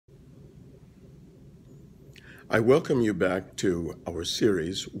I welcome you back to our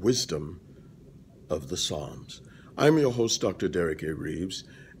series, Wisdom of the Psalms. I'm your host, Dr. Derek A. Reeves,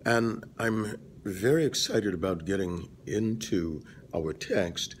 and I'm very excited about getting into our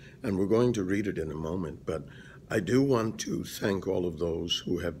text, and we're going to read it in a moment, but I do want to thank all of those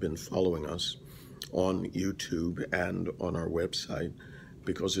who have been following us on YouTube and on our website,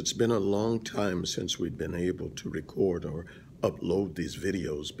 because it's been a long time since we've been able to record or upload these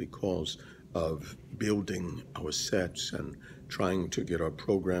videos because of building our sets and trying to get our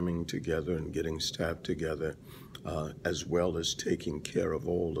programming together and getting staff together, as well as taking care of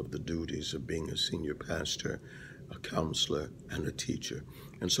all of the duties of being a senior pastor, a counselor, and a teacher.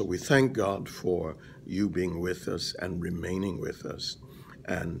 And so we thank God for you being with us and remaining with us.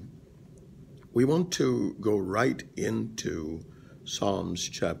 And we want to go right into Psalms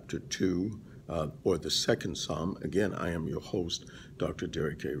chapter 2, or the second Psalm. Again, I am your host, Dr.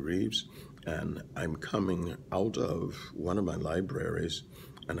 Derek A. Reeves, and I'm coming out of one of my libraries,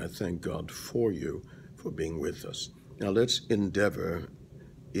 and I thank God for you for being with us. Now let's endeavor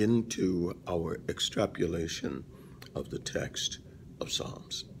into our extrapolation of the text of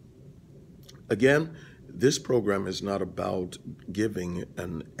Psalms. Again, this program is not about giving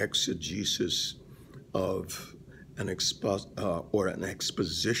an exegesis of an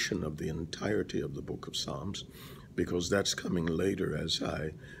exposition of the entirety of the book of Psalms, because that's coming later as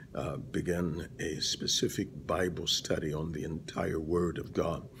I begin a specific Bible study on the entire Word of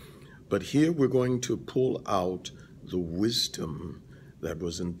God. But here we're going to pull out the wisdom that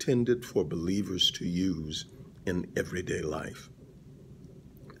was intended for believers to use in everyday life.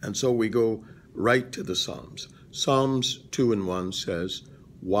 And so we go right to the Psalms. Psalms 2:1 says,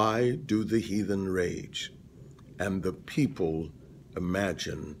 "Why do the heathen rage, and the people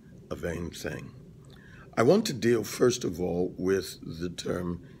imagine a vain thing?" I want to deal first of all with the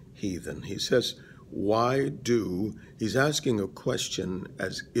term heathen. He says, he's asking a question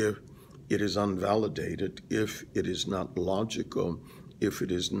as if it is unvalidated, if it is not logical, if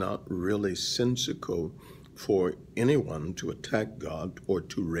it is not really sensical for anyone to attack God or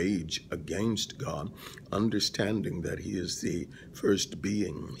to rage against God, understanding that He is the first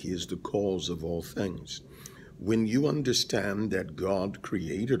being, He is the cause of all things. When you understand that God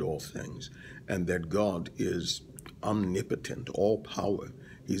created all things and that God is omnipotent, all power,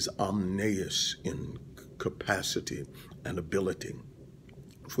 He's omnious in capacity and ability,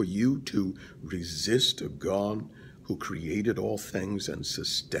 for you to resist a God who created all things and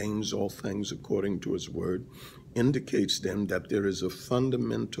sustains all things according to His word indicates then that there is a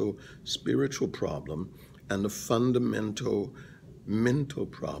fundamental spiritual problem and a fundamental mental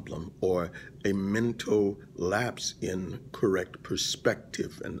problem, or a mental lapse in correct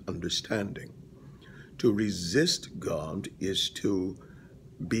perspective and understanding. To resist God is to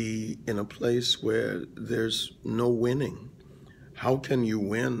be in a place where there's no winning. How can you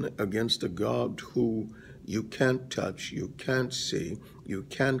win against a God who you can't touch, you can't see, you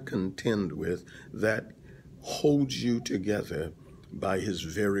can't contend with, that holds you together by His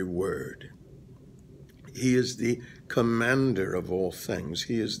very word? He is the commander of all things.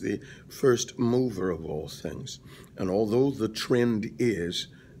 He is the first mover of all things. And although the trend is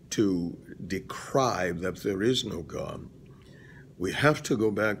to decry that there is no God, we have to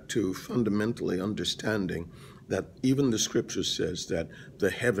go back to fundamentally understanding that even the scripture says that the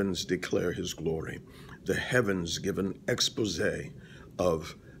heavens declare His glory. The heavens give an expose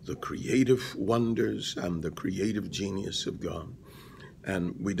of the creative wonders and the creative genius of God.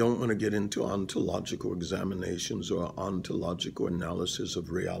 And we don't want to get into ontological examinations or ontological analysis of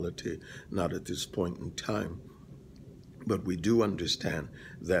reality, not at this point in time. But we do understand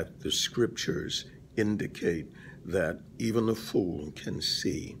that the scriptures indicate that even a fool can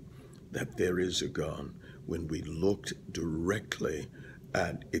see that there is a God when we looked directly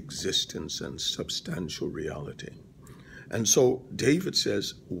at existence and substantial reality. And so David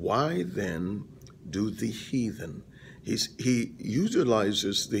says, why then do the heathen? He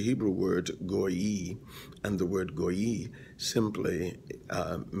utilizes the Hebrew word goyi, and the word goyi simply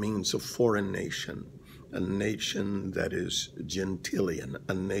means a foreign nation, a nation that is gentilian,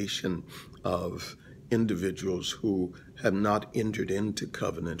 a nation of individuals who have not entered into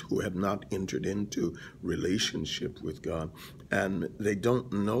covenant, who have not entered into relationship with God, and they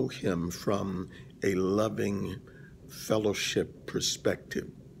don't know Him from a loving fellowship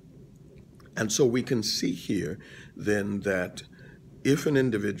perspective. And so we can see here then that if an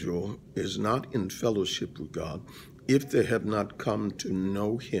individual is not in fellowship with God, if they have not come to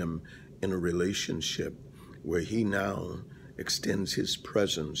know Him in a relationship where He now extends His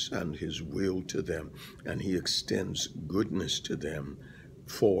presence and His will to them, and He extends goodness to them,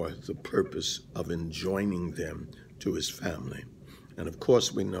 for the purpose of enjoining them to his family. And of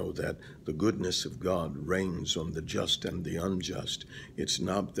course, we know that the goodness of God reigns on the just and the unjust. It's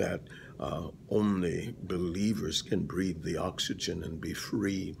not that only believers can breathe the oxygen and be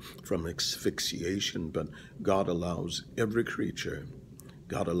free from asphyxiation, but God allows every creature,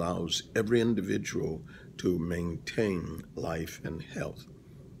 God allows every individual to maintain life and health.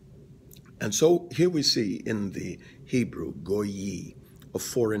 And so here we see in the Hebrew, goyi, a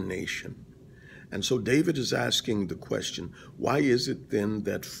foreign nation. And so David is asking the question, why is it then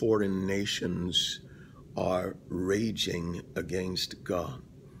that foreign nations are raging against God?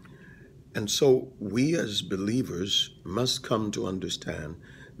 And so we as believers must come to understand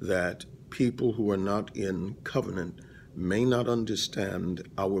that people who are not in covenant may not understand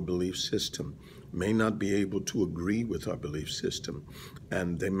our belief system, may not be able to agree with our belief system,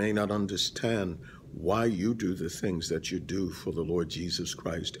 and they may not understand why you do the things that you do for the Lord Jesus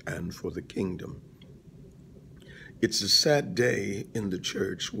Christ and for the kingdom. It's a sad day in the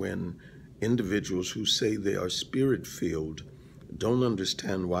church when individuals who say they are spirit-filled don't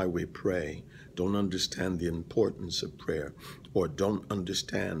understand why we pray, don't understand the importance of prayer, or don't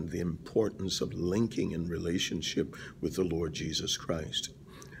understand the importance of linking in relationship with the Lord Jesus Christ.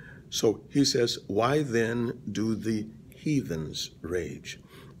 So he says, why then do the heathens rage?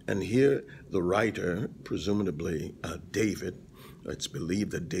 And here the writer, presumably David, it's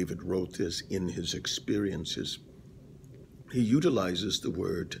believed that David wrote this in his experiences. He utilizes the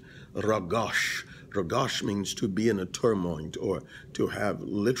word ragash. Ragash means to be in a turmoil or to have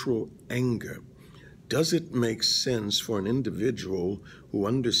literal anger. Does it make sense for an individual who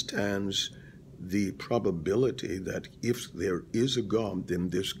understands the probability that if there is a God, then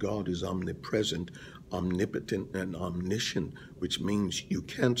this God is omnipresent, omnipotent, and omniscient, which means you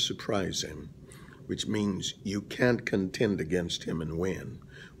can't surprise him, which means you can't contend against him and win,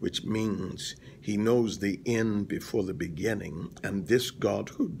 which means he knows the end before the beginning, and this God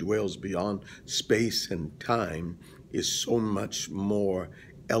who dwells beyond space and time is so much more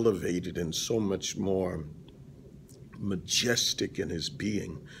elevated and so much more majestic in his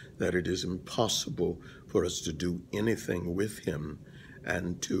being that it is impossible for us to do anything with him,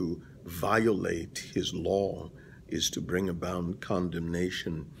 and to violate his law is to bring about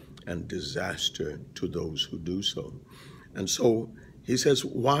condemnation and disaster to those who do so. And so he says,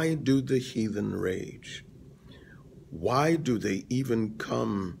 why do the heathen rage? Why do they even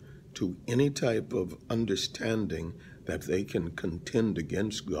come to any type of understanding that they can contend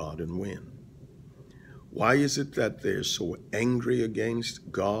against God and win? Why is it that they're so angry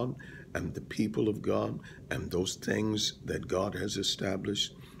against God and the people of God and those things that God has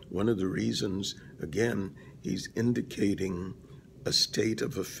established? One of the reasons, again, he's indicating a state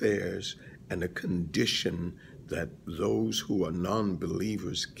of affairs and a condition that those who are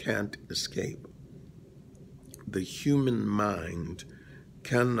non-believers can't escape. The human mind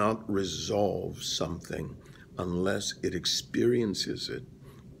cannot resolve something unless it experiences it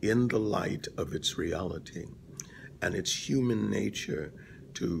in the light of its reality. And it's human nature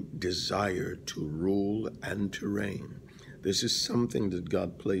to desire to rule and to reign. This is something that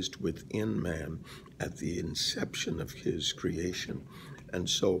God placed within man at the inception of his creation. And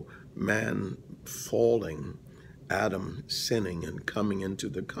so man falling, Adam sinning and coming into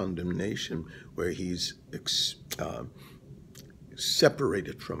the condemnation where he's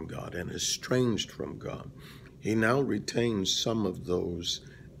separated from God and estranged from God, he now retains some of those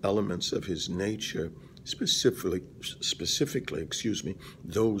elements of his nature, specifically,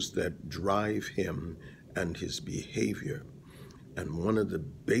 those that drive him and his behavior. And one of the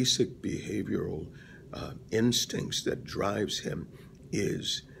basic behavioral instincts that drives him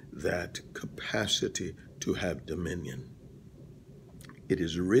is that capacity to have dominion. It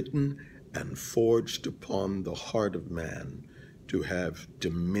is written and forged upon the heart of man to have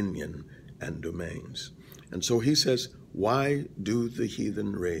dominion and domains. And so he says, why do the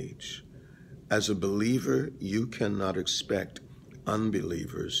heathen rage? As a believer, you cannot expect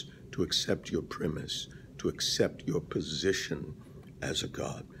unbelievers to accept your premise, to accept your position as a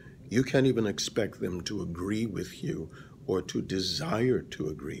God. You can't even expect them to agree with you or to desire to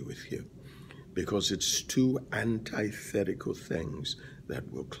agree with you, because it's two antithetical things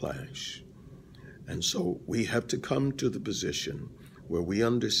that will clash. And so we have to come to the position where we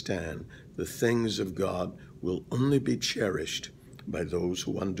understand the things of God will only be cherished by those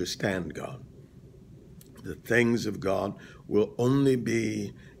who understand God. The things of God will only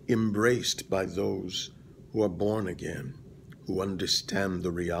be embraced by those who are born again, who understand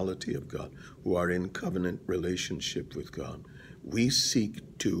the reality of God, who are in covenant relationship with God. We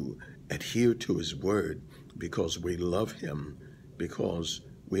seek to adhere to his word because we love him, because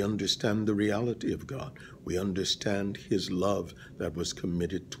we understand the reality of God. We understand his love that was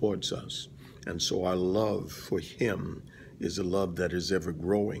committed towards us. And so our love for him is a love that is ever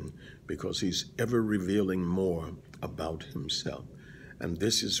growing because he's ever revealing more about himself. And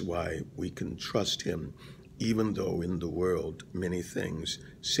this is why we can trust him, even though in the world many things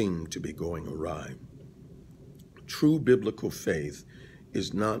seem to be going awry. True biblical faith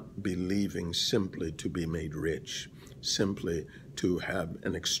is not believing simply to be made rich, simply to have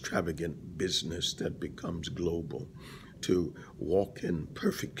an extravagant business that becomes global, to walk in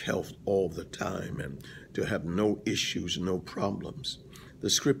perfect health all the time, and to have no issues, no problems. The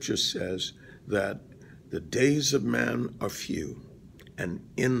scripture says that the days of man are few, and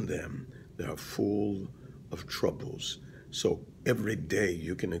in them they are full of troubles. So every day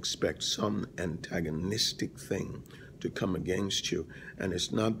you can expect some antagonistic thing to come against you. And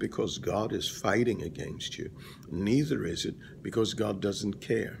it's not because God is fighting against you. Neither is it because God doesn't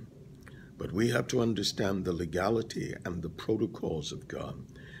care. But we have to understand the legality and the protocols of God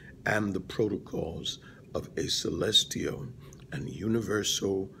and the protocols of a celestial and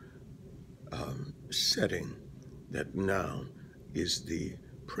universal setting that now is the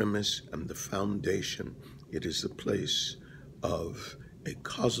premise and the foundation. It is a place of a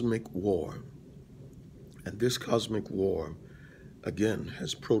cosmic war. And this cosmic war, again,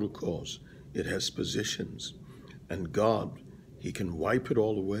 has protocols. It has positions. And God, he can wipe it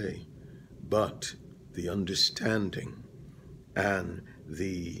all away. But the understanding and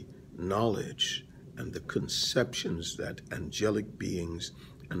the knowledge and the conceptions that angelic beings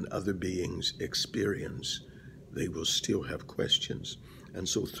and other beings experience, they will still have questions. And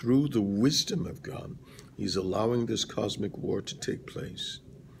so through the wisdom of God, he's allowing this cosmic war to take place.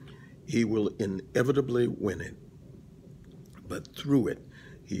 He will inevitably win it, but through it,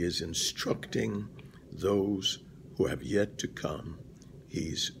 he is instructing those who have yet to come.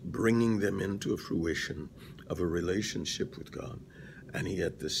 He's bringing them into a fruition of a relationship with God, and he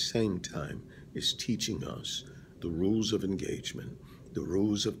at the same time is teaching us the rules of engagement, the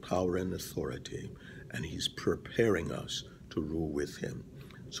rules of power and authority, and he's preparing us to rule with him.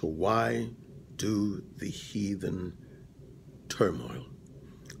 So why do the heathen turmoil?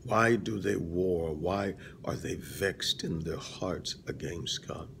 Why do they war? Why are they vexed in their hearts against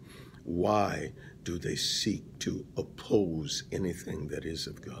God? Why do they seek to oppose anything that is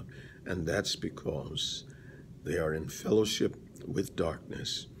of God? And that's because they are in fellowship with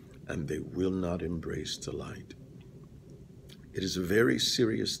darkness and they will not embrace the light. It is a very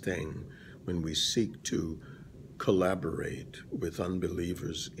serious thing when we seek to collaborate with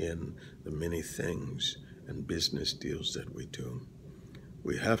unbelievers in the many things and business deals that we do.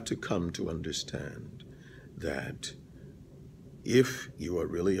 We have to come to understand that if you are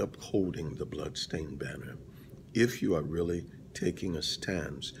really upholding the bloodstained banner, if you are really taking a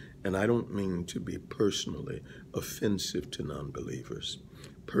stance, and I don't mean to be personally offensive to non-believers,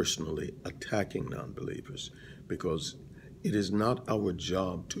 personally attacking non-believers, because it is not our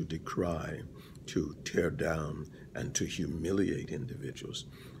job to decry, to tear down, and to humiliate individuals.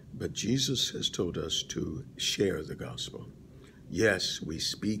 But Jesus has told us to share the gospel. Yes, we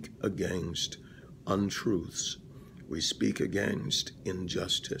speak against untruths. We speak against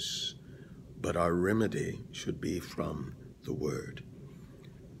injustice. But our remedy should be from the Word.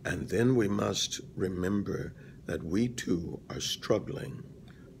 And then we must remember that we too are struggling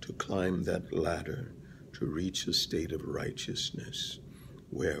to climb that ladder to reach a state of righteousness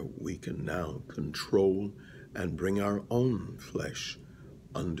where we can now control and bring our own flesh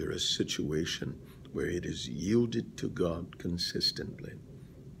under a situation where it is yielded to God consistently.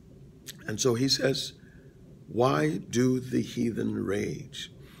 And so he says, why do the heathen rage?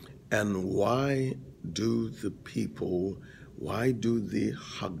 And why do the people, why do the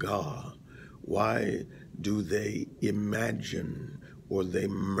Haggah, why do they imagine or they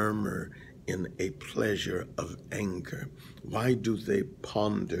murmur in a pleasure of anger? Why do they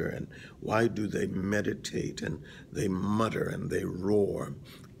ponder and why do they meditate and they mutter and they roar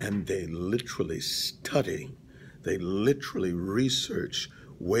and they literally study, they literally research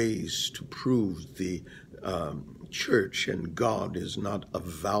ways to prove the church and God is not a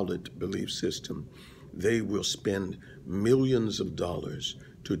valid belief system? They will spend millions of dollars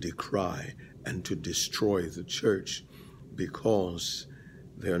to decry and to destroy the church because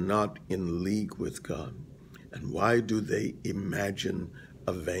they're not in league with God. And why do they imagine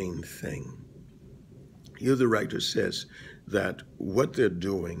a vain thing? Here the writer says that what they're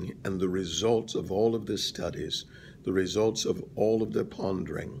doing and the results of all of their studies, the results of all of their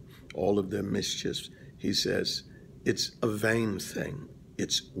pondering, all of their mischiefs, he says, it's a vain thing.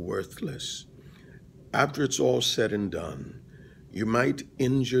 It's worthless. After it's all said and done, You might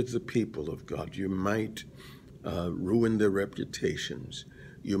injure the people of God. You might ruin their reputations.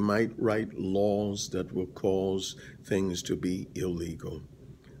 You might write laws that will cause things to be illegal.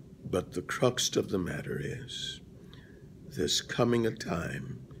 But the crux of the matter is, there's coming a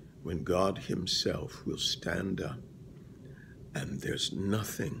time when God himself will stand up, and there's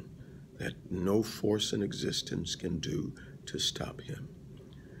nothing that no force in existence can do to stop him.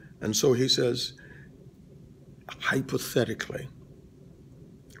 And so he says, hypothetically,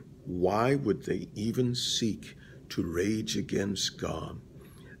 why would they even seek to rage against God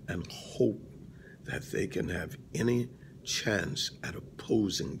and hope that they can have any chance at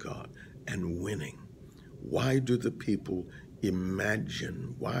opposing God and winning? Why do the people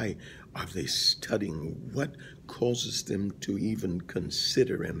imagine? Why are they studying? What causes them to even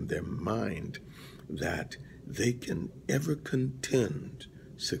consider in their mind that they can ever contend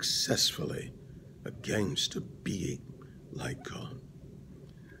successfully against a being like God?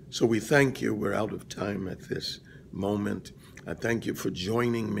 So we thank you. We're out of time at this moment. I thank you for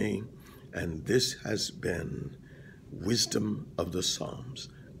joining me. And this has been Wisdom of the Psalms.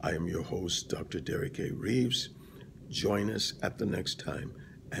 I am your host, Dr. Derek A. Reeves. Join us at the next time.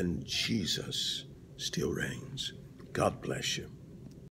 And Jesus still reigns. God bless you.